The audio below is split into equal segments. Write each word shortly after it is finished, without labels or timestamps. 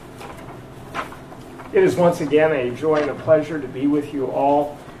It is once again a joy and a pleasure to be with you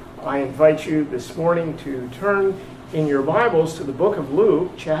all. I invite you this morning to turn in your Bibles to the book of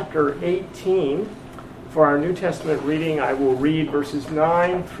Luke, chapter 18. For our New Testament reading, I will read verses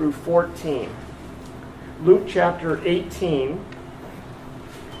 9 through 14. Luke chapter 18,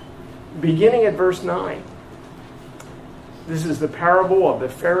 beginning at verse 9. This is the parable of the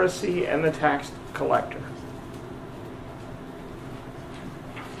Pharisee and the tax collector.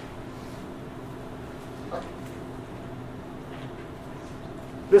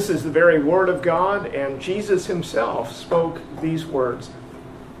 This is the very word of God, and Jesus himself spoke these words.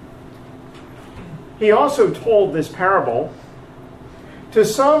 He also told this parable to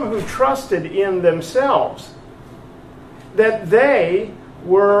some who trusted in themselves that they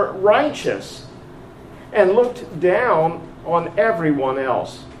were righteous and looked down on everyone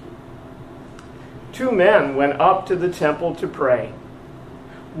else. 2 men went up to the temple to pray.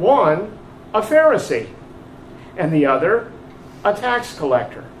 One, a Pharisee, and the other, a tax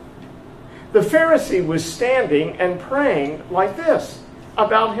collector. The Pharisee was standing and praying like this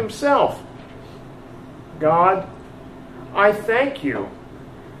about himself. God, I thank you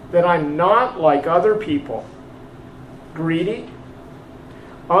that I'm not like other people, greedy,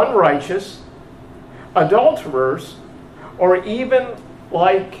 unrighteous, adulterers, or even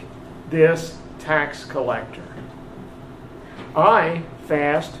like this tax collector. I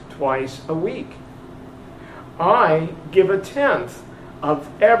fast twice a week. I give 1/10 of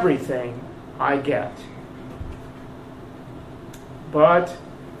everything I get. But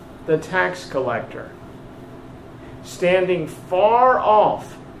the tax collector, standing far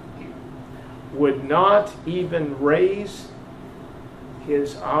off, would not even raise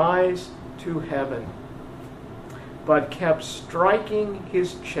his eyes to heaven, but kept striking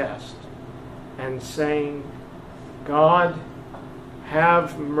his chest and saying, God,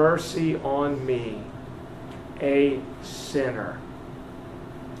 have mercy on me, a sinner.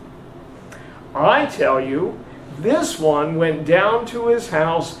 I tell you, this one went down to his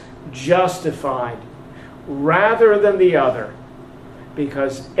house justified rather than the other,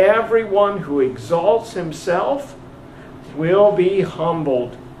 because everyone who exalts himself will be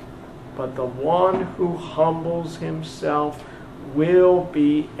humbled, but the one who humbles himself will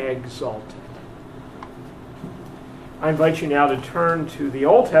be exalted. I invite you now to turn to the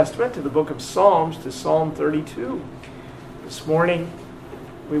Old Testament, to the book of Psalms, to Psalm 32. This morning,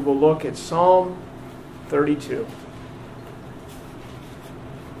 we will look at Psalm 32.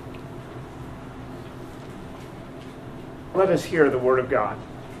 Let us hear the word of God.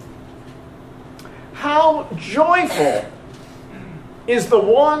 How joyful is the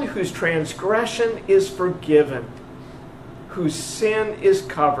one whose transgression is forgiven, whose sin is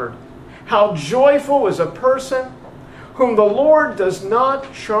covered. How joyful is a person whom the Lord does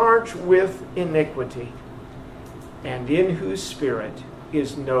not charge with iniquity, and in whose spirit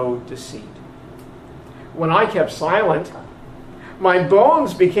is no deceit. When I kept silent, my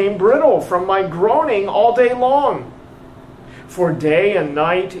bones became brittle from my groaning all day long. For day and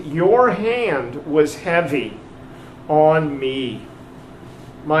night your hand was heavy on me.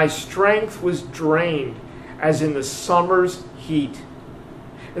 My strength was drained as in the summer's heat.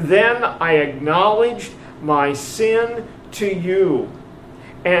 Then I acknowledged my sin to you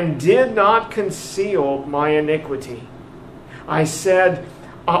and did not conceal my iniquity. I said,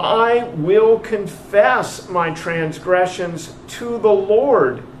 I will confess my transgressions to the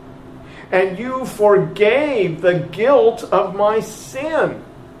Lord, and you forgave the guilt of my sin.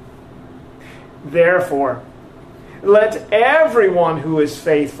 Therefore, let everyone who is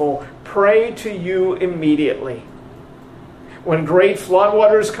faithful pray to you immediately. When great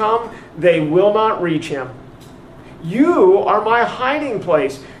floodwaters come, they will not reach him. You are my hiding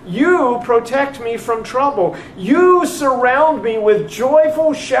place. You protect me from trouble. You surround me with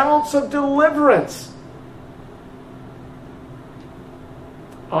joyful shouts of deliverance.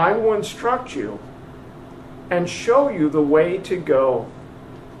 I will instruct you and show you the way to go.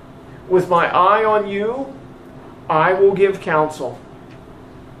 With my eye on you, I will give counsel.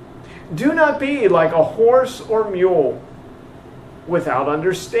 Do not be like a horse or mule without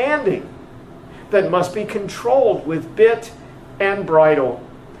understanding, that must be controlled with bit and bridle,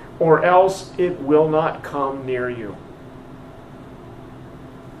 or else it will not come near you.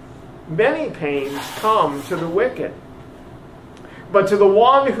 Many pains come to the wicked, but the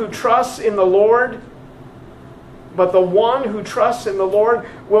one who trusts in the Lord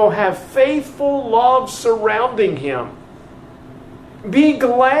will have faithful love surrounding him. Be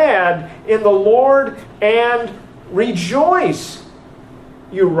glad in the Lord and rejoice,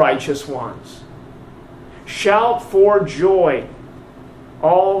 you righteous ones. Shout for joy,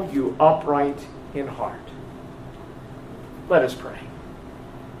 all you upright in heart. Let us pray.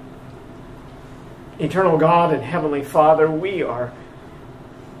 Eternal God and Heavenly Father, we are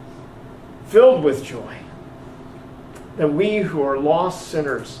filled with joy that we who are lost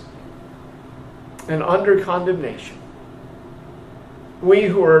sinners and under condemnation, we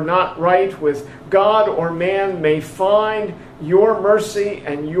who are not right with God or man, may find your mercy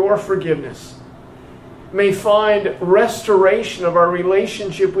and your forgiveness, may find restoration of our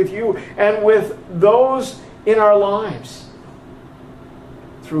relationship with you and with those in our lives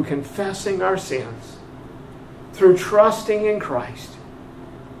through confessing our sins, through trusting in Christ,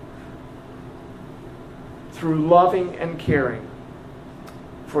 through loving and caring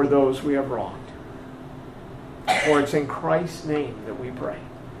for those we have wronged. For it's in Christ's name that we pray.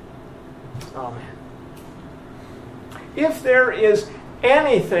 Amen. If there is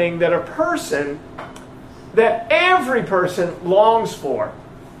anything that that every person longs for,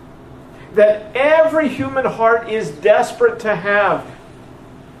 that every human heart is desperate to have,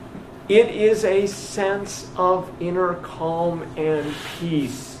 it is a sense of inner calm and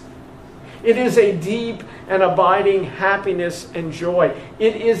peace. It is a deep and abiding happiness and joy.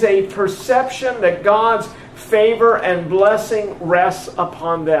 It is a perception that God's favor and blessing rests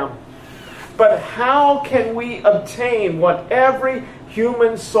upon them. But how can we obtain what every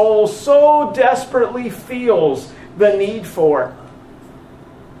human soul so desperately feels the need for?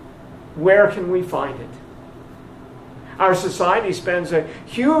 Where can we find it? Our society spends a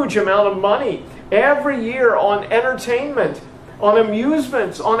huge amount of money every year on entertainment, on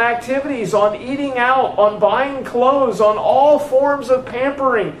amusements, on activities, on eating out, on buying clothes, on all forms of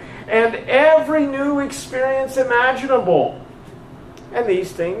pampering, and every new experience imaginable. And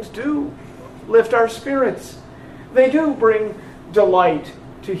these things do lift our spirits. They do bring delight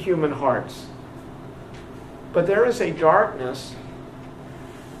to human hearts. But there is a darkness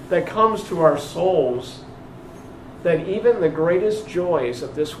that comes to our souls that even the greatest joys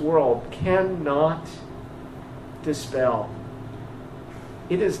of this world cannot dispel.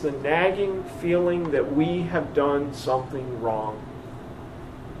 It is the nagging feeling that we have done something wrong,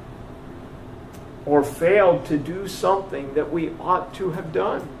 or failed to do something that we ought to have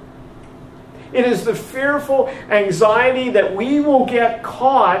done. It is the fearful anxiety that we will get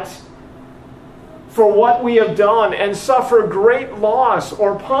caught for what we have done and suffer great loss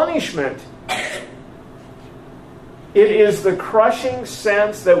or punishment. It is the crushing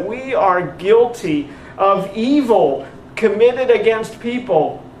sense that we are guilty of evil committed against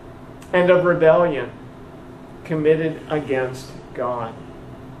people and of rebellion committed against God.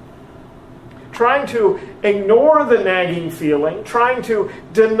 Trying to ignore the nagging feeling, trying to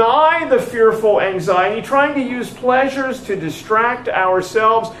deny the fearful anxiety, trying to use pleasures to distract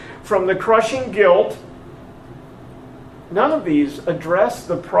ourselves from the crushing guilt, none of these address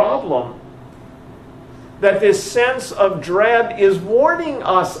the problem that this sense of dread is warning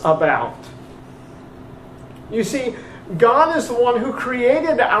us about. You see, God is the one who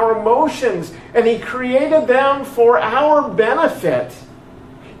created our emotions, and He created them for our benefit,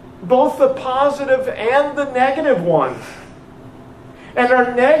 both the positive and the negative ones. And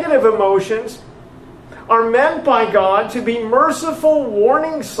our negative emotions are meant by God to be merciful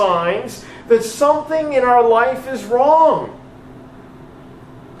warning signs that something in our life is wrong,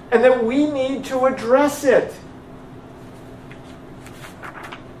 and that we need to address it.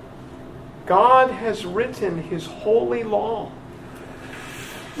 God has written His holy law,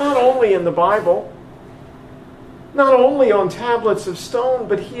 not only in the Bible, not only on tablets of stone,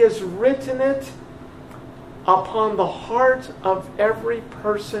 but He has written it upon the heart of every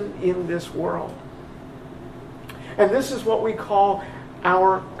person in this world. And this is what we call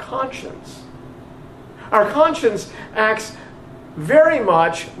our conscience. Our conscience acts very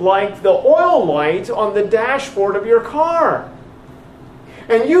much like the oil light on the dashboard of your car.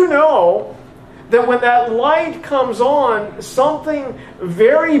 And you know that when that light comes on, something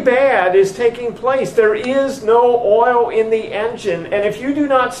very bad is taking place. There is no oil in the engine. And if you do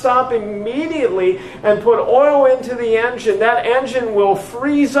not stop immediately and put oil into the engine, that engine will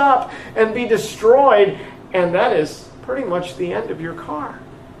freeze up and be destroyed. And that is pretty much the end of your car.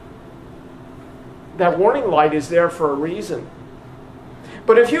 That warning light is there for a reason.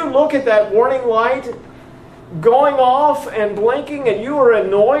 But if you look at that warning light going off and blinking and you are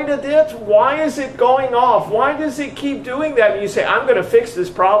annoyed at it, why is it going off? Why does it keep doing that? And you say, I'm going to fix this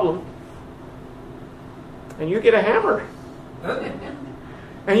problem. And you get a hammer.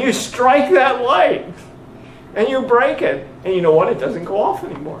 And you strike that light. And you break it. And you know what? It doesn't go off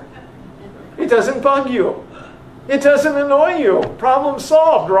anymore. It doesn't bug you. It doesn't annoy you. Problem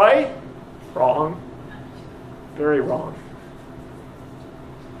solved, right? Wrong. Very wrong.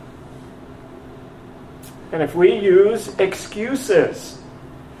 And if we use excuses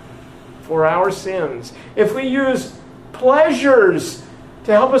for our sins, if we use pleasures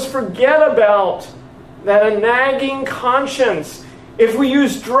to help us forget about that nagging conscience, if we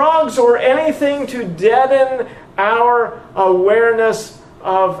use drugs or anything to deaden our awareness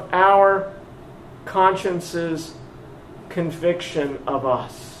of our conscience's conviction of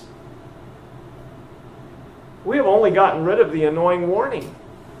us, we have only gotten rid of the annoying warning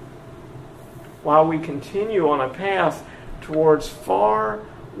while we continue on a path towards far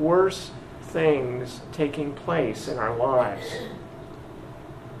worse things taking place in our lives.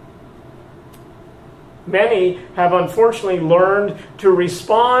 Many have unfortunately learned to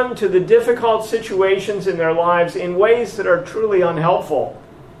respond to the difficult situations in their lives in ways that are truly unhelpful,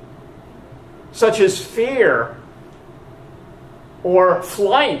 such as fear or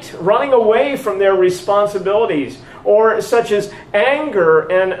flight, running away from their responsibilities, or such as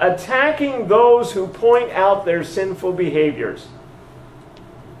anger and attacking those who point out their sinful behaviors.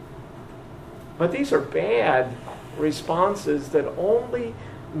 But these are bad responses that only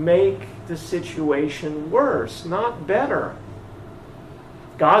make the situation worse, not better.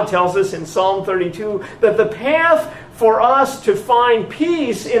 God tells us in Psalm 32 that the path for us to find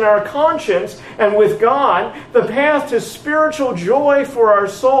peace in our conscience and with God, the path to spiritual joy for our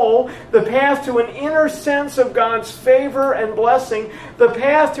soul, the path to an inner sense of God's favor and blessing, the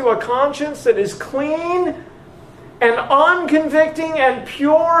path to a conscience that is clean and unconvicting and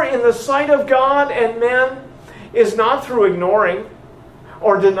pure in the sight of God and men, is not through ignoring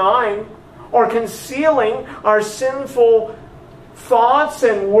or denying or concealing our sinful thoughts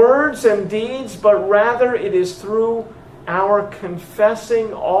and words and deeds, but rather it is through our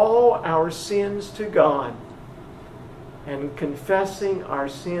confessing all our sins to God and confessing our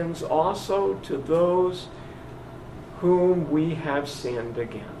sins also to those whom we have sinned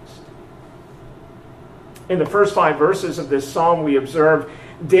against. In the first 5 verses of this psalm, we observe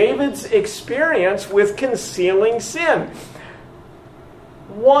David's experience with concealing sin.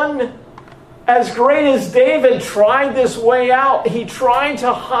 One as great as David tried this way out. He tried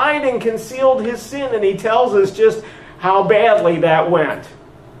to hide and concealed his sin, and he tells us just how badly that went.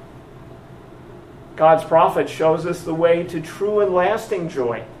 God's prophet shows us the way to true and lasting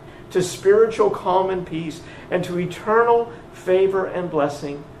joy, to spiritual calm and peace, and to eternal favor and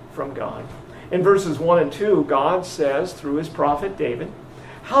blessing from God. In verses 1 and 2, God says through his prophet David,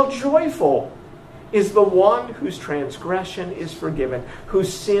 "How joyful is the one whose transgression is forgiven,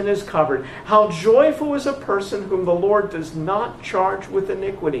 whose sin is covered. How joyful is a person whom the Lord does not charge with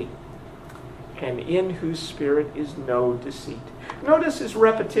iniquity, and in whose spirit is no deceit." Notice his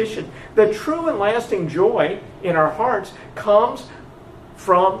repetition. The true and lasting joy in our hearts comes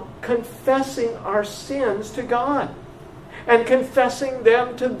from confessing our sins to God and confessing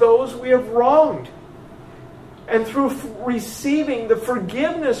them to those we have wronged. And through receiving the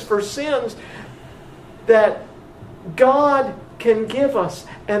forgiveness for sins that God can give us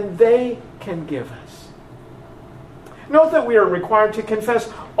and they can give us. Note that we are required to confess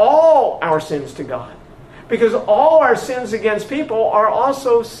all our sins to God, because all our sins against people are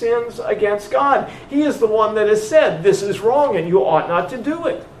also sins against God. He is the one that has said, "This is wrong and you ought not to do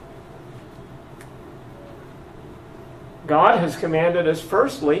it." God has commanded us,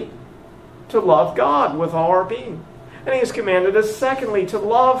 firstly, to love God with all our being. And he has commanded us, secondly, to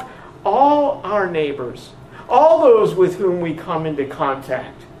love all our neighbors, all those with whom we come into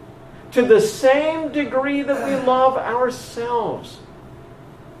contact, to the same degree that we love ourselves.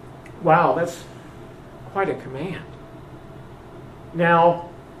 Wow, that's quite a command. Now,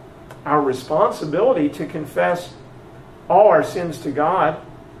 our responsibility to confess all our sins to God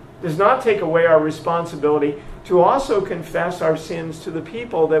does not take away our responsibility to also confess our sins to the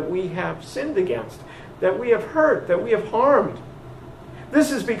people that we have sinned against, that we have hurt, that we have harmed. This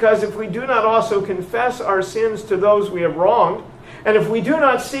is because if we do not also confess our sins to those we have wronged, and if we do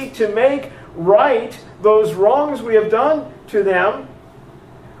not seek to make right those wrongs we have done to them,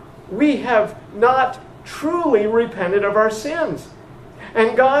 we have not truly repented of our sins.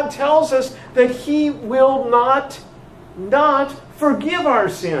 And God tells us that he will not forgive our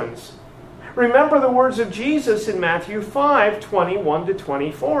sins. Remember the words of Jesus in Matthew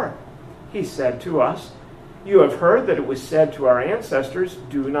 5:21-24. He said to us, "You have heard that it was said to our ancestors,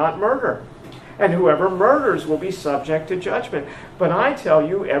 'Do not murder,' and whoever murders will be subject to judgment. But I tell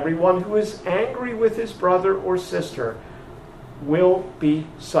you, everyone who is angry with his brother or sister will be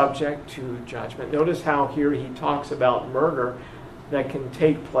subject to judgment." Notice how here he talks about murder that can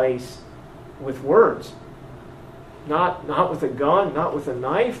take place with words. Not with a gun, not with a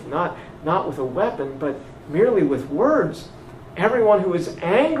knife, not with a weapon, but merely with words. Everyone who is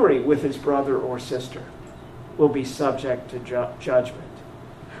angry with his brother or sister will be subject to judgment.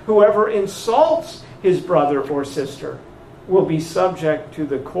 Whoever insults his brother or sister will be subject to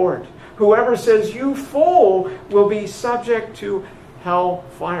the court. Whoever says, "You fool," will be subject to hell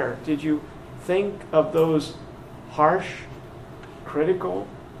fire. Did you think of those harsh, critical,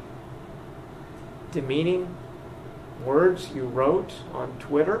 demeaning words you wrote on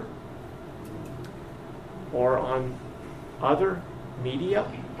Twitter or on other media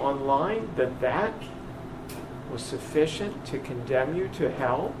online, that was sufficient to condemn you to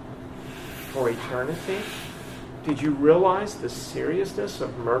hell for eternity? Did you realize the seriousness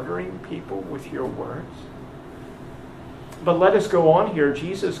of murdering people with your words? But let us go on here.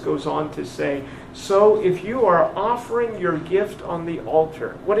 Jesus goes on to say, so if you are offering your gift on the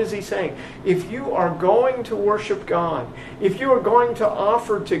altar, what is he saying? If you are going to worship God, if you are going to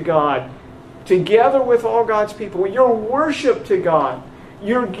offer to God, together with all God's people, your worship to God,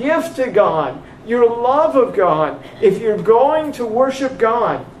 your gift to God, your love of God, if you're going to worship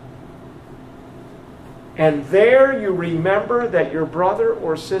God, and there you remember that your brother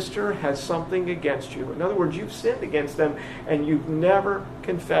or sister has something against you. In other words, you've sinned against them and you've never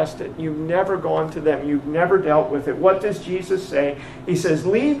confessed it. You've never gone to them. You've never dealt with it. What does Jesus say? He says,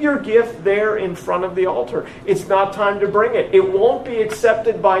 leave your gift there in front of the altar. It's not time to bring it. It won't be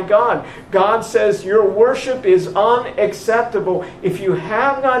accepted by God. God says your worship is unacceptable if you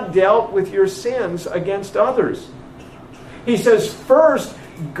have not dealt with your sins against others. He says, first,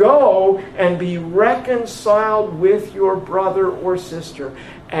 go and be reconciled with your brother or sister,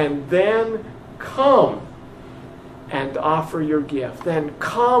 and then come and offer your gift. Then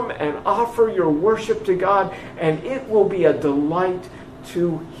come and offer your worship to God, and it will be a delight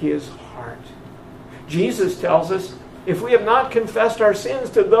to his heart. Jesus tells us, if we have not confessed our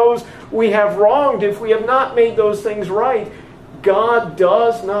sins to those we have wronged, if we have not made those things right, God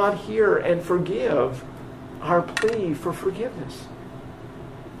does not hear and forgive our plea for forgiveness.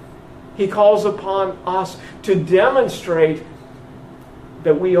 He calls upon us to demonstrate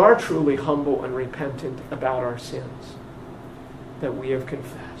that we are truly humble and repentant about our sins, that we have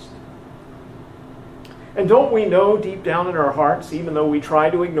confessed. And don't we know deep down in our hearts, even though we try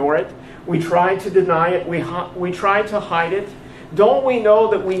to ignore it, we try to deny it, we try to hide it, don't we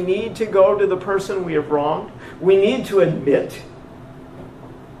know that we need to go to the person we have wronged? We need to admit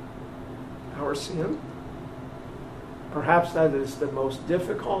our sin. Perhaps that is the most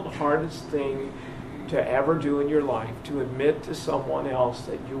difficult, hardest thing to ever do in your life, to admit to someone else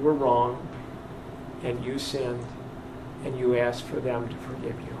that you were wrong and you sinned and you asked for them to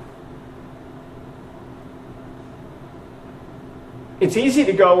forgive you. It's easy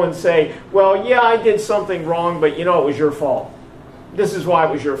to go and say, well, yeah, I did something wrong, but it was your fault. This is why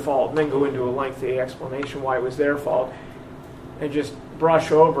it was your fault. And then go into a lengthy explanation why it was their fault. And just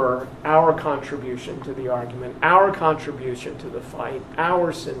brush over our contribution to the argument, our contribution to the fight,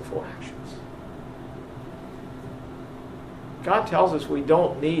 our sinful actions. God tells us we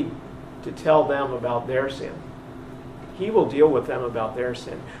don't need to tell them about their sin. He will deal with them about their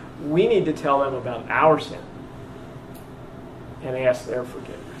sin. We need to tell them about our sin and ask their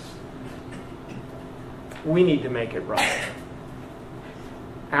forgiveness. We need to make it right.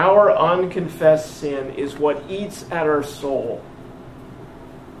 Our unconfessed sin is what eats at our soul.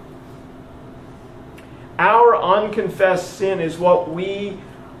 Our unconfessed sin is what we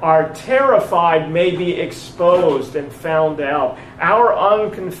are terrified may be exposed and found out. Our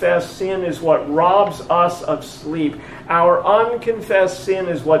unconfessed sin is what robs us of sleep. Our unconfessed sin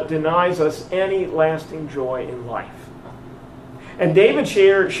is what denies us any lasting joy in life. And David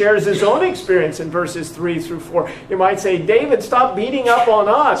shares his own experience in verses 3 through 4. You might say, David, stop beating up on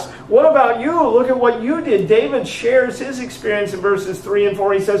us. What about you? Look at what you did. David shares his experience in verses 3 and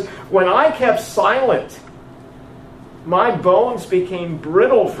 4. He says, when I kept silent, my bones became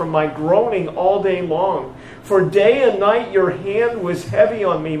brittle from my groaning all day long. For day and night your hand was heavy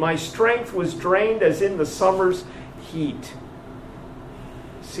on me. My strength was drained as in the summer's heat.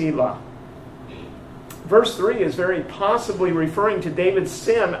 Selah. Verse 3 is very possibly referring to David's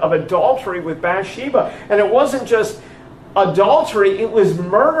sin of adultery with Bathsheba. And it wasn't just adultery, it was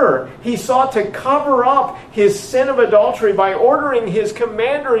murder. He sought to cover up his sin of adultery by ordering his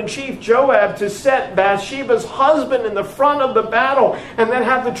commander-in-chief Joab to set Bathsheba's husband in the front of the battle and then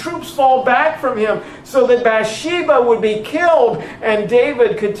have the troops fall back from him so that Bathsheba would be killed and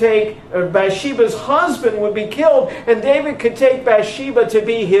David could take, Bathsheba's husband would be killed and David could take Bathsheba to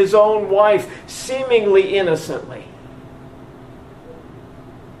be his own wife, seemingly innocently.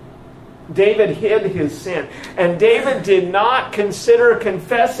 David hid his sin. And David did not consider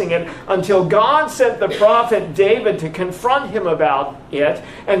confessing it until God sent the prophet David to confront him about it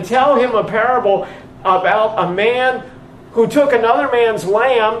and tell him a parable about a man who took another man's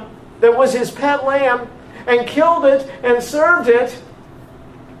lamb that was his pet lamb and killed it and served it.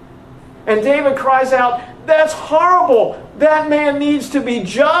 And David cries out, "That's horrible. That man needs to be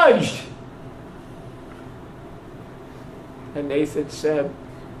judged." And Nathan said,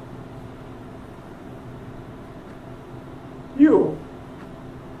 You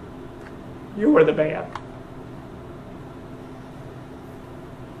are the man."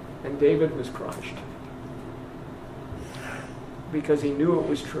 And David was crushed because he knew it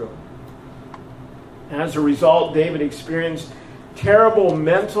was true. As a result, David experienced terrible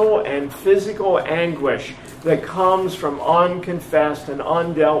mental and physical anguish that comes from unconfessed and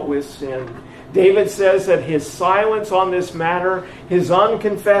undealt with sin. David says that his silence on this matter, his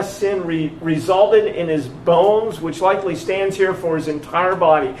unconfessed sin, resulted in his bones, which likely stands here for his entire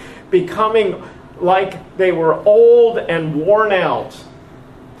body, becoming like they were old and worn out.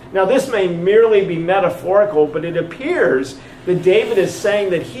 Now, this may merely be metaphorical, but it appears that David is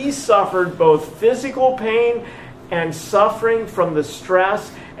saying that he suffered both physical pain and suffering from the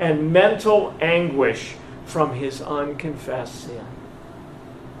stress and mental anguish from his unconfessed sin.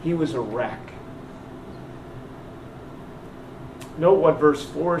 He was a wreck. Note what verse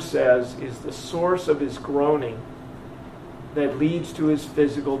 4 says is the source of his groaning that leads to his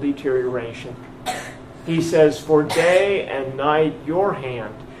physical deterioration. He says, "For day and night your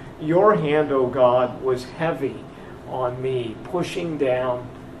hand, O God, was heavy on me," pushing down,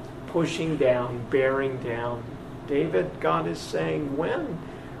 bearing down. David, God is saying, when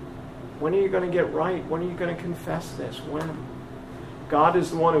are you going to get right? When are you going to confess this? When? God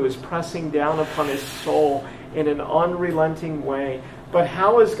is the one who is pressing down upon his soul in an unrelenting way. But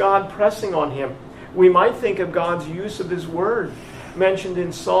how is God pressing on him? We might think of God's use of his word, mentioned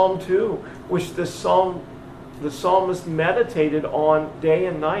in Psalm 2, which the psalmist meditated on day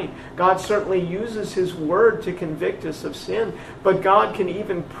and night. God certainly uses his word to convict us of sin, but God can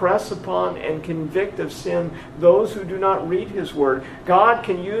even press upon and convict of sin those who do not read his word. God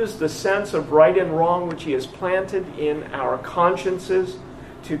can use the sense of right and wrong which he has planted in our consciences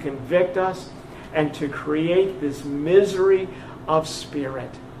to convict us and to create this misery of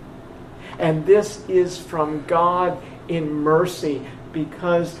spirit. And this is from God in mercy,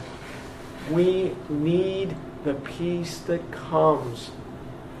 because we need the peace that comes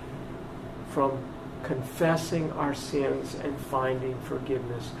from confessing our sins and finding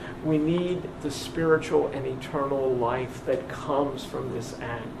forgiveness. We need the spiritual and eternal life that comes from this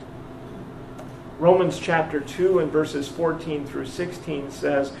act. Romans chapter 2 and verses 14 through 16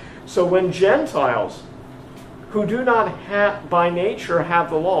 says, "So when Gentiles who do not by nature have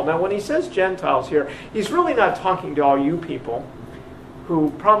the law." Now when he says Gentiles here, he's really not talking to all you people,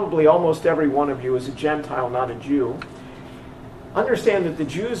 who probably almost every one of you is a Gentile, not a Jew. Understand that the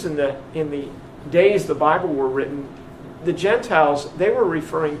Jews in the days the Bible were written, the Gentiles, they were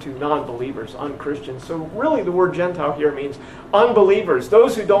referring to non-believers, un-Christians. So really the word Gentile here means unbelievers,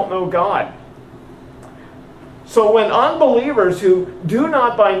 those who don't know God. So when unbelievers who do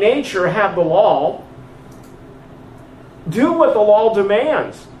not by nature have the law do what the law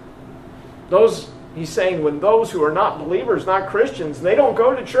demands, he's saying when those who are not believers, not Christians, they don't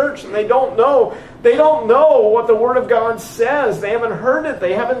go to church and they don't know what the Word of God says. They haven't heard it.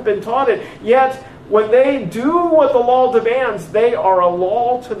 They haven't been taught it. Yet when they do what the law demands, they are a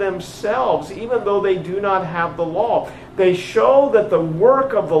law to themselves, even though they do not have the law. They show that the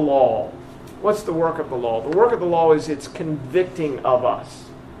work of the law, what's the work of the law? The work of the law is it's convicting of us.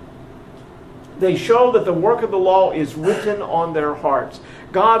 They show that the work of the law is written on their hearts.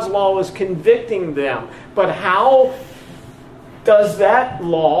 God's law is convicting them. But how does that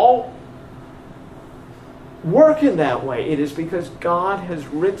law work in that way? It is because God has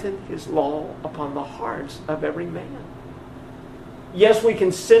written his law upon the hearts of every man. Yes, we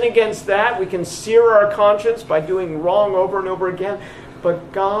can sin against that. We can sear our conscience by doing wrong over and over again.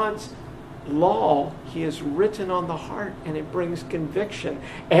 But God's law, he has written on the heart, and it brings conviction.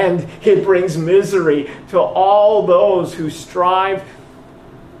 And it brings misery to all those who strive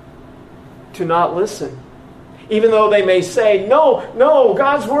to not listen. Even though they may say, no,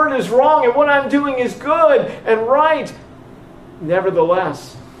 God's word is wrong and what I'm doing is good and right.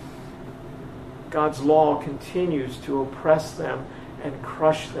 Nevertheless, God's law continues to oppress them and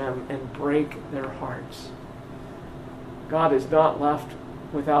crush them and break their hearts. God is not left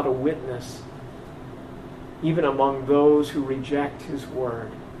without a witness, even among those who reject his word.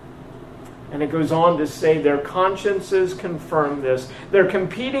 And it goes on to say their consciences confirm this. Their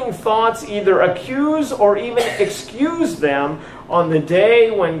competing thoughts either accuse or even excuse them on the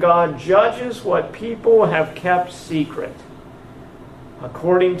day when God judges what people have kept secret.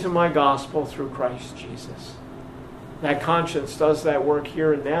 according to my gospel through Christ Jesus. That conscience does that work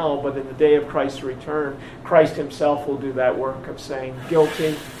here and now, but in the day of Christ's return, Christ himself will do that work of saying,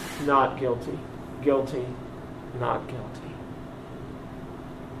 guilty, not guilty, guilty, not guilty.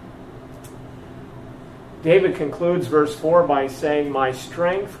 David concludes verse 4 by saying, my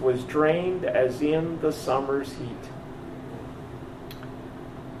strength was drained as in the summer's heat.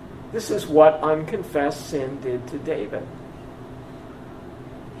 This is what unconfessed sin did to David.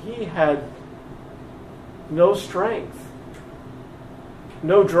 He had no strength,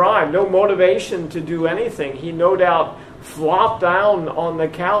 no drive, no motivation to do anything. He no doubt flopped down on the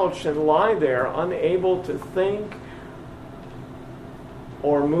couch and lie there, unable to think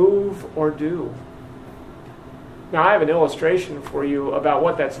or move or do. Now, I have an illustration for you about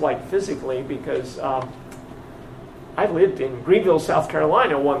what that's like physically, because I lived in Greenville, South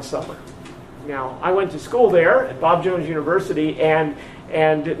Carolina one summer. Now, I went to school there at Bob Jones University, and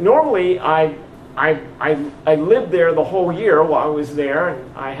normally I lived there the whole year while I was there,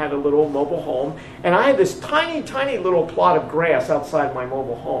 and I had a little mobile home, and I had this tiny, tiny little plot of grass outside my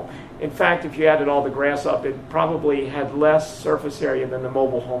mobile home. In fact, if you added all the grass up, it probably had less surface area than the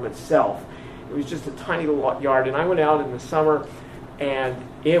mobile home itself. It was just a tiny little yard, and I went out in the summer, and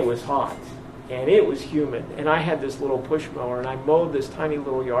it was hot, and it was humid, and I had this little push mower, and I mowed this tiny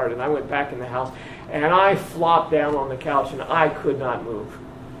little yard, and I went back in the house, and I flopped down on the couch, and I could not move.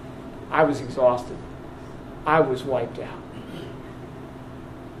 I was exhausted. I was wiped out.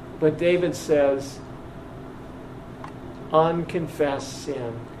 But David says, unconfessed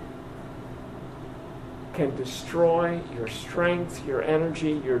sin can destroy your strength, your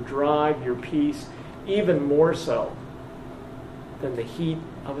energy, your drive, your peace, even more so than the heat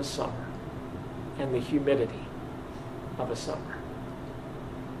of a summer and the humidity of a summer.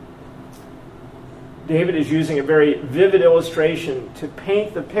 David is using a very vivid illustration to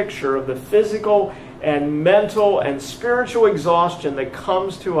paint the picture of the physical and mental and spiritual exhaustion that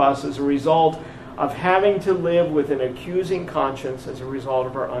comes to us as a result of having to live with an accusing conscience as a result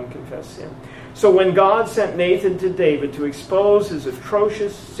of our unconfessed sin. So when God sent Nathan to David to expose his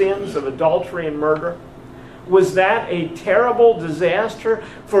atrocious sins of adultery and murder, was that a terrible disaster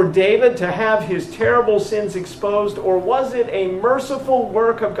for David to have his terrible sins exposed, or was it a merciful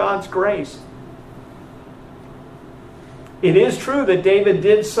work of God's grace? It is true that David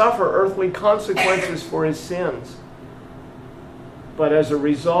did suffer earthly consequences for his sins. But as a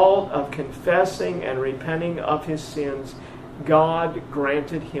result of confessing and repenting of his sins, God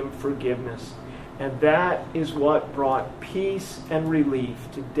granted him forgiveness. And that is what brought peace and relief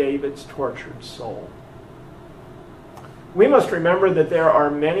to David's tortured soul. We must remember that there are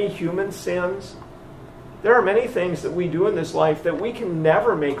many human sins. There are many things that we do in this life that we can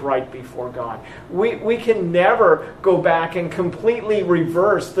never make right before God. We can never go back and completely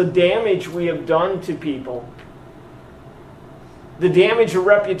reverse the damage we have done to people. The damage of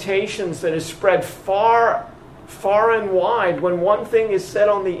reputations that is spread far and wide. When one thing is said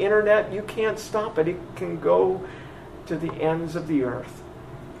on the internet, you can't stop it. It can go to the ends of the earth.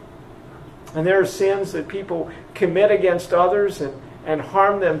 And there are sins that people commit against others and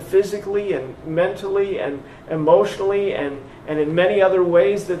harm them physically and mentally and emotionally and in many other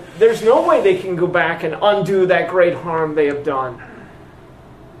ways that there's no way they can go back and undo that great harm they have done.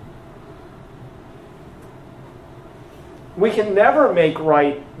 We can never make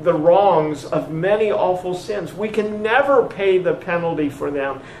right the wrongs of many awful sins. We can never pay the penalty for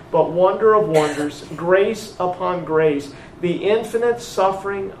them. But wonder of wonders, grace upon grace, the infinite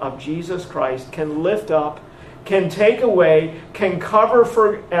suffering of Jesus Christ can lift up, can take away, can cover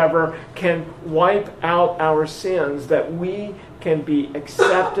forever, can wipe out our sins, that we can be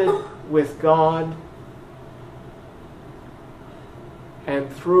accepted with God.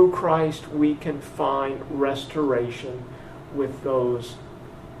 And through Christ we can find restoration with those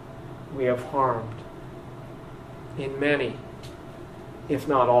we have harmed in many, if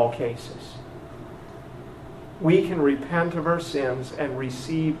not all cases. We can repent of our sins and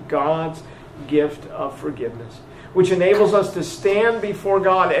receive God's gift of forgiveness, which enables us to stand before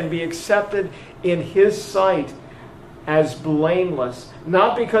God and be accepted in His sight as blameless,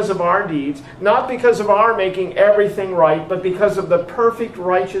 not because of our deeds, not because of our making everything right, but because of the perfect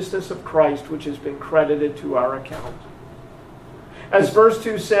righteousness of Christ, which has been credited to our account. As verse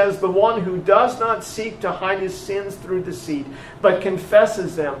 2 says, the one who does not seek to hide his sins through deceit, but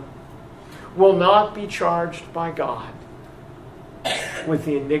confesses them, will not be charged by God with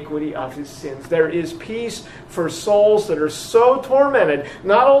the iniquity of his sins. There is peace for souls that are so tormented,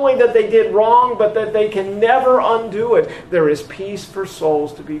 not only that they did wrong, but that they can never undo it. There is peace for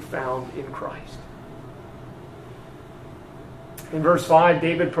souls to be found in Christ. In verse 5,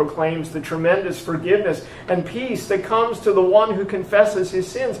 David proclaims the tremendous forgiveness and peace that comes to the one who confesses his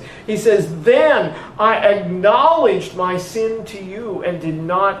sins. He says, "Then I acknowledged my sin to you and did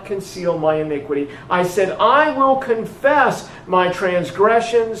not conceal my iniquity. I said, I will confess my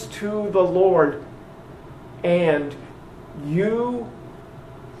transgressions to the Lord. And you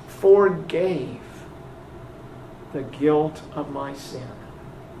forgave the guilt of my sin."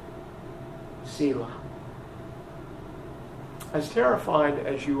 Selah. As terrified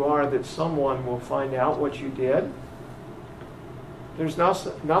as you are that someone will find out what you did, there's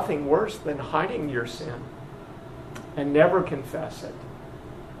nothing worse than hiding your sin and never confessing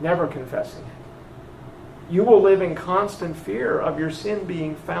it. You will live in constant fear of your sin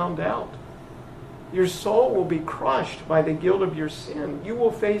being found out. Your soul will be crushed by the guilt of your sin. You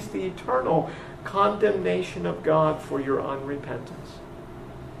will face the eternal condemnation of God for your unrepentance.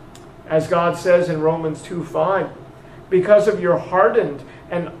 As God says in Romans 2:5, because of your hardened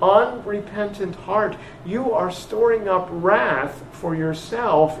and unrepentant heart, you are storing up wrath for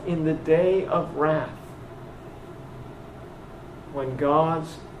yourself in the day of wrath, when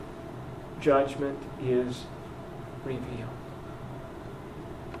God's judgment is revealed.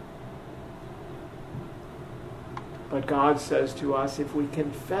 But God says to us, if we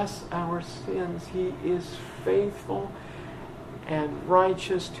confess our sins, He is faithful and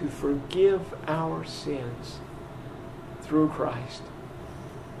righteous to forgive our sins through Christ.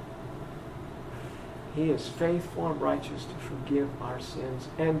 He is faithful and righteous to forgive our sins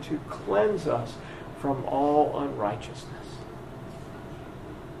and to cleanse us from all unrighteousness.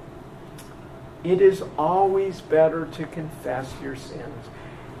 It is always better to confess your sins.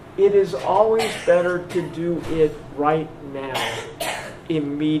 It is always better to do it right now,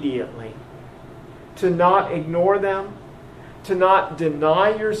 immediately. To not ignore them, to not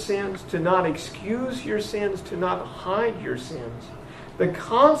deny your sins, to not excuse your sins, to not hide your sins. The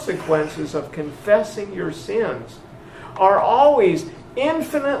consequences of confessing your sins are always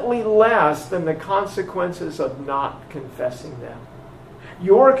infinitely less than the consequences of not confessing them.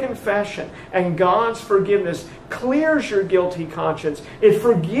 Your confession and God's forgiveness clears your guilty conscience. It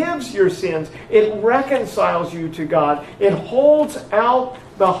forgives your sins. It reconciles you to God. It holds out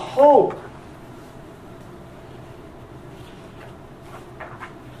the hope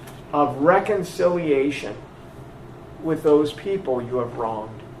of reconciliation with those people you have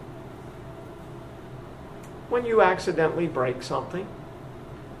wronged. When you accidentally break something,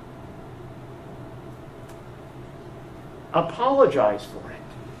 apologize for it.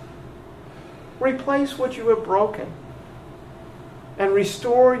 Replace what you have broken and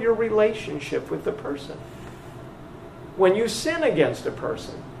restore your relationship with the person. When you sin against a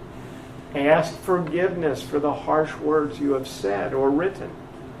person, ask forgiveness for the harsh words you have said or written.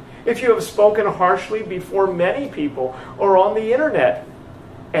 If you have spoken harshly before many people or on the internet,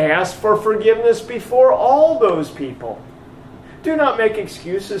 ask for forgiveness before all those people. Do not make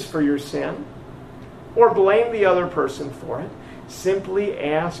excuses for your sin or blame the other person for it. Simply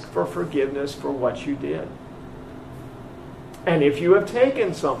ask for forgiveness for what you did. And if you have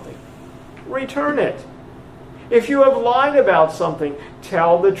taken something, return it. If you have lied about something,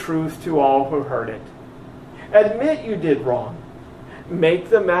 tell the truth to all who heard it. Admit you did wrong. Make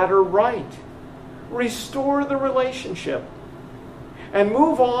the matter right. Restore the relationship. And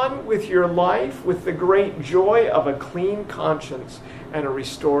move on with your life with the great joy of a clean conscience and a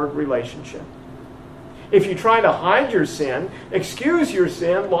restored relationship. If you try to hide your sin, excuse your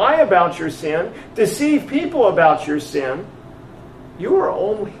sin, lie about your sin, deceive people about your sin, you are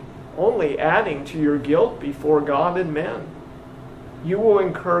only adding to your guilt before God and men. You will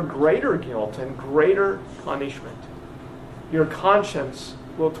incur greater guilt and greater punishment. Your conscience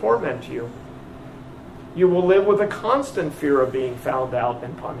will torment you. You will live with a constant fear of being found out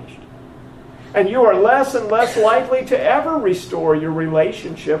and punished. And you are less and less likely to ever restore your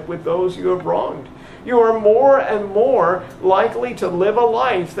relationship with those you have wronged. You are more and more likely to live a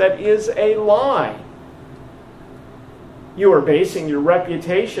life that is a lie. You are basing your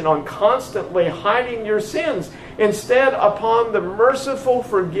reputation on constantly hiding your sins, instead upon the merciful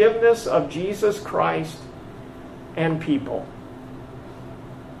forgiveness of Jesus Christ and people.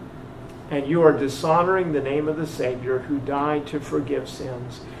 And you are dishonoring the name of the Savior who died to forgive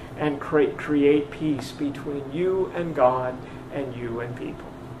sins and create peace between you and God and you and people.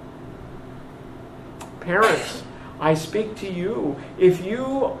 Parents, I speak to you. If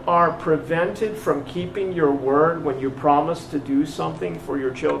you are prevented from keeping your word when you promise to do something for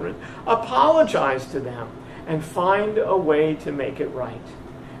your children, apologize to them and find a way to make it right.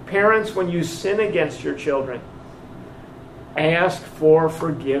 Parents, when you sin against your children, ask for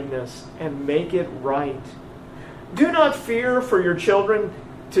forgiveness and make it right. Do not fear for your children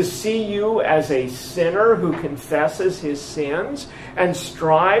to see you as a sinner who confesses his sins and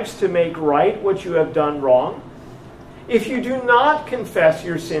strives to make right what you have done wrong. If you do not confess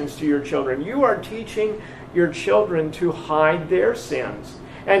your sins to your children, you are teaching your children to hide their sins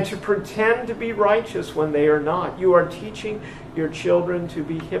and to pretend to be righteous when they are not. You are teaching your children to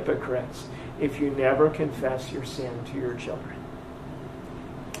be hypocrites if you never confess your sin to your children,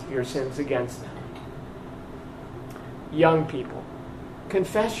 your sins against them. Young people,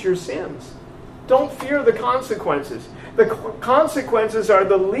 confess your sins. Don't fear the consequences. The consequences are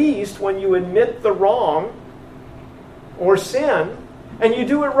the least when you admit the wrong or sin and you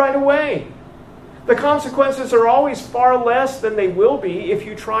do it right away. The consequences are always far less than they will be if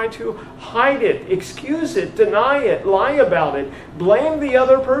you try to hide it, excuse it, deny it, lie about it, blame the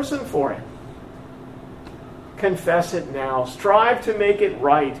other person for it. Confess it now. Strive to make it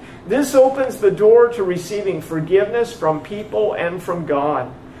right. This opens the door to receiving forgiveness from people and from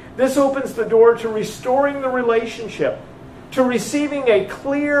God. This opens the door to restoring the relationship, to receiving a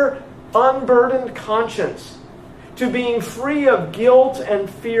clear, unburdened conscience, to being free of guilt and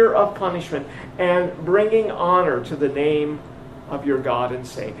fear of punishment, and bringing honor to the name of your God and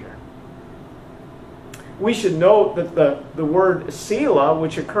Savior. We should note that the word Selah,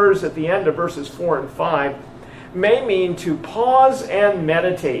 which occurs at the end of verses 4 and 5, may mean to pause and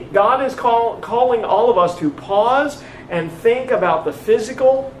meditate. God is calling all of us to pause and think about the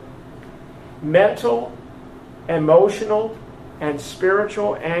physical, mental, emotional, and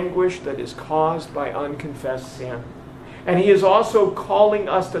spiritual anguish that is caused by unconfessed sin. And He is also calling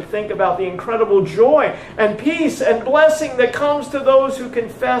us to think about the incredible joy and peace and blessing that comes to those who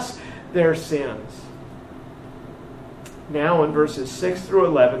confess their sins. Now in verses 6 through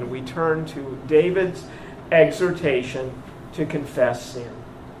 11, we turn to David's exhortation to confess sin.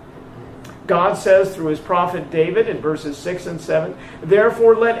 God says through His prophet David in verses 6 and 7,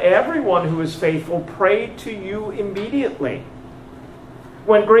 "Therefore let everyone who is faithful pray to you immediately.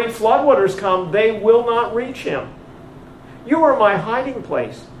 When great floodwaters come, they will not reach him. You are my hiding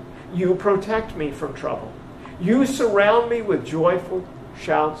place. You protect me from trouble. You surround me with joyful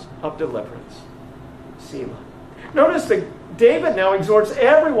shouts of deliverance." Selah. Notice that David now exhorts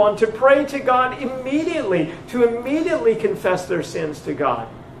everyone to pray to God immediately, to immediately confess their sins to God,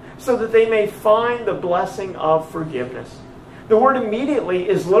 so that they may find the blessing of forgiveness. The word immediately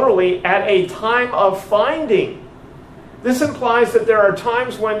is literally at a time of finding. This implies that there are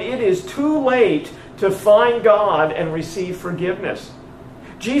times when it is too late to find God and receive forgiveness.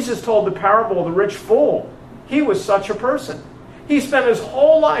 Jesus told the parable of the rich fool. He was such a person. He spent his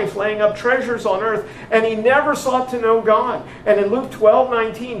whole life laying up treasures on earth, and he never sought to know God. And in Luke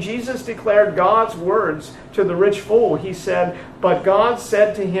 12:19, Jesus declared God's words to the rich fool. He said, "But God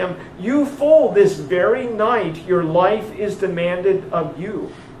said to him, 'You fool, this very night your life is demanded of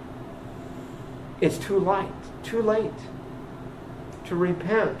you.'" It's too late to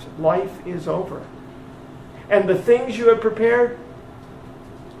repent. Life is over. And the things you have prepared,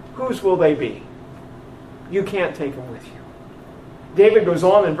 whose will they be? You can't take them with you. David goes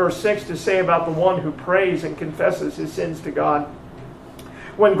on in verse 6 to say about the one who prays and confesses his sins to God.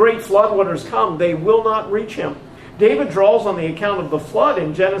 When great floodwaters come, they will not reach him. David draws on the account of the flood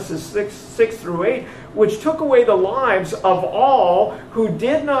in Genesis 6 through 8, which took away the lives of all who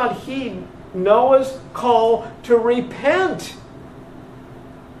did not heed Noah's call to repent.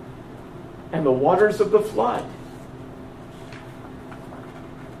 And the waters of the flood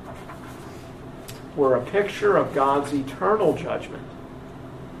were a picture of God's eternal judgment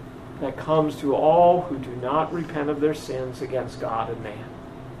that comes to all who do not repent of their sins against God and man.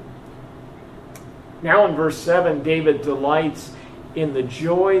 Now in verse 7, David delights in the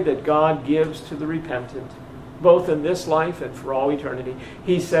joy that God gives to the repentant, both in this life and for all eternity.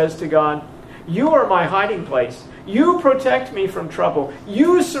 He says to God, "You are my hiding place. You protect me from trouble.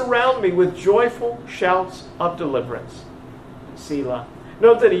 You surround me with joyful shouts of deliverance." Selah.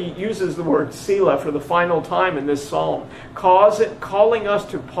 Note that he uses the word Selah for the final time in this psalm, calling us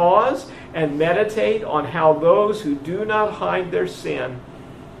to pause and meditate on how those who do not hide their sin,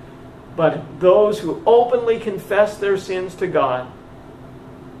 but those who openly confess their sins to God,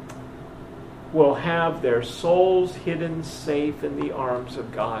 will have their souls hidden safe in the arms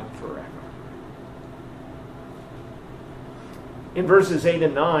of God forever. In verses 8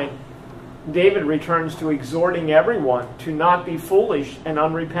 and 9, David returns to exhorting everyone to not be foolish and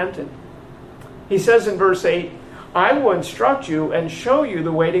unrepentant. He says in verse 8, "I will instruct you and show you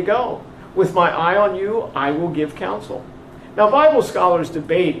the way to go. With my eye on you, I will give counsel." Now, Bible scholars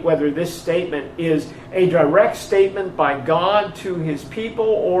debate whether this statement is a direct statement by God to His people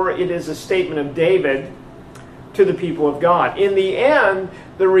or it is a statement of David to the people of God. In the end,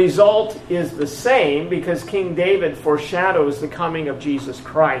 the result is the same because King David foreshadows the coming of Jesus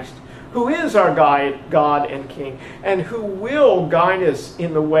Christ, who is our God and King, and who will guide us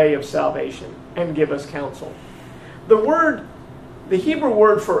in the way of salvation and give us counsel. The Hebrew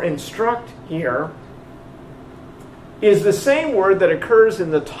word for instruct here is the same word that occurs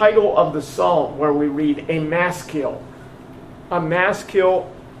in the title of the psalm where we read a maskil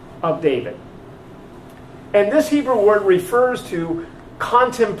of David. And this Hebrew word refers to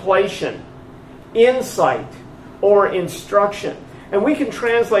contemplation, insight, or instruction. And we can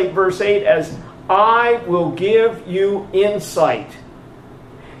translate verse 8 as, I will give you insight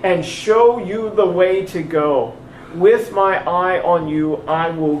and show you the way to go. With my eye on you, I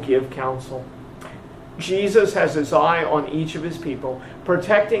will give counsel. Jesus has his eye on each of his people,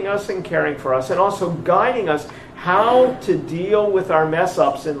 protecting us and caring for us, and also guiding us how to deal with our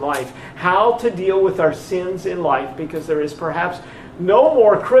mess-ups in life, how to deal with our sins in life, because there is perhaps no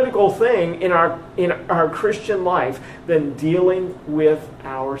more critical thing in our Christian life than dealing with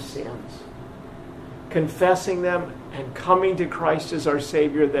our sins. Confessing them and coming to Christ as our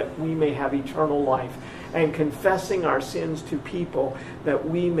Savior that we may have eternal life, and confessing our sins to people that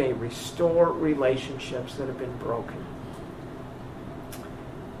we may restore relationships that have been broken.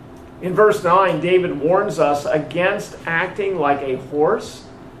 In verse 9, David warns us against acting like a horse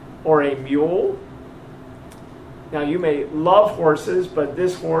or a mule. Now, you may love horses, but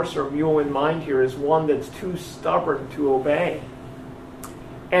this horse or mule in mind here is one that's too stubborn to obey.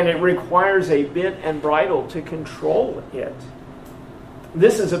 And it requires a bit and bridle to control it.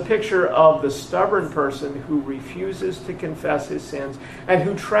 This is a picture of the stubborn person who refuses to confess his sins and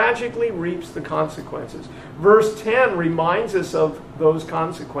who tragically reaps the consequences. Verse 10 reminds us of those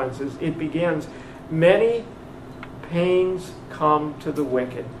consequences. It begins, many pains come to the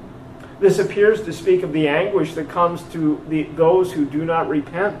wicked. This appears to speak of the anguish that comes to those who do not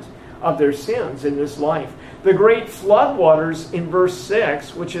repent of their sins in this life. The great floodwaters in verse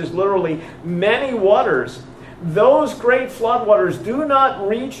 6, which is literally many waters, those great floodwaters do not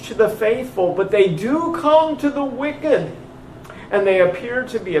reach to the faithful, but they do come to the wicked. And they appear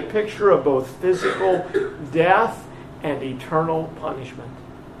to be a picture of both physical death and eternal punishment.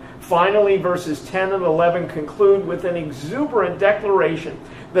 Finally, verses 10 and 11 conclude with an exuberant declaration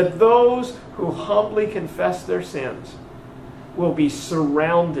that those who humbly confess their sins will be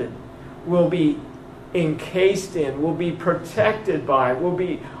surrounded, will be encased in, will be protected by, will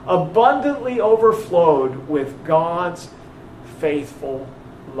be abundantly overflowed with God's faithful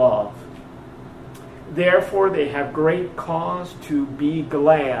love. Therefore, they have great cause to be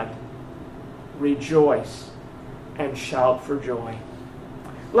glad, rejoice, and shout for joy.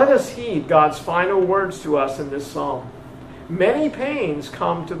 Let us heed God's final words to us in this psalm. Many pains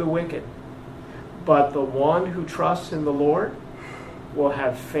come to the wicked, but the one who trusts in the Lord will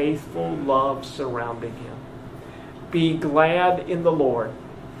have faithful love surrounding him. Be glad in the Lord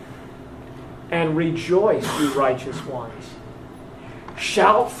and rejoice, you righteous ones.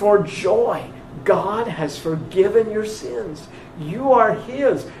 Shout for joy. God has forgiven your sins. You are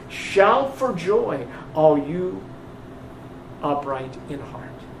his. Shout for joy, all you upright in heart.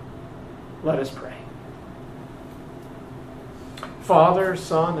 Let us pray. Father,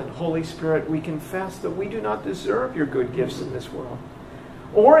 Son, and Holy Spirit, we confess that we do not deserve your good gifts in this world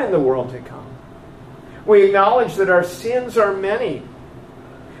or in the world to come. We acknowledge that our sins are many,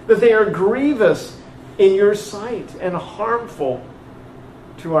 that they are grievous in your sight and harmful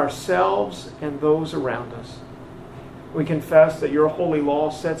to ourselves and those around us. We confess that your holy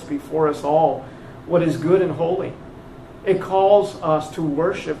law sets before us all what is good and holy. It calls us to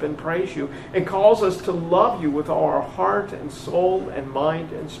worship and praise you. It calls us to love you with all our heart and soul and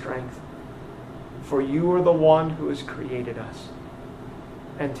mind and strength. For you are the one who has created us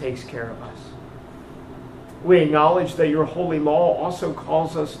and takes care of us. We acknowledge that your holy law also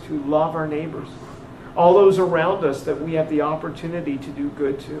calls us to love our neighbors, all those around us that we have the opportunity to do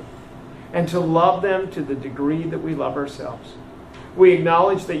good to, and to love them to the degree that we love ourselves. We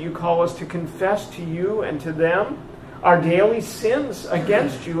acknowledge that you call us to confess to you and to them our daily sins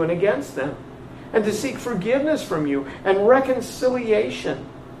against you and against them, and to seek forgiveness from you and reconciliation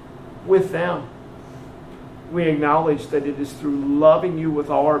with them. We acknowledge that it is through loving you with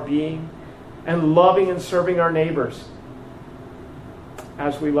all our being and loving and serving our neighbors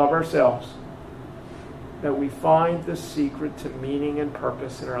as we love ourselves that we find the secret to meaning and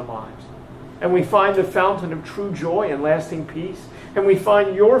purpose in our lives. And we find the fountain of true joy and lasting peace. And we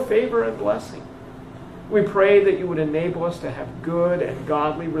find your favor and blessing. We pray that you would enable us to have good and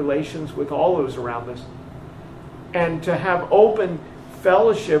godly relations with all those around us, and to have open,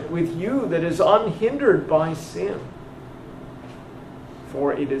 fellowship with you that is unhindered by sin.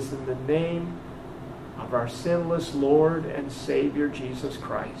 For it is in the name of our sinless Lord and Savior Jesus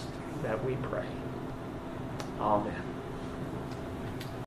Christ that we pray. Amen.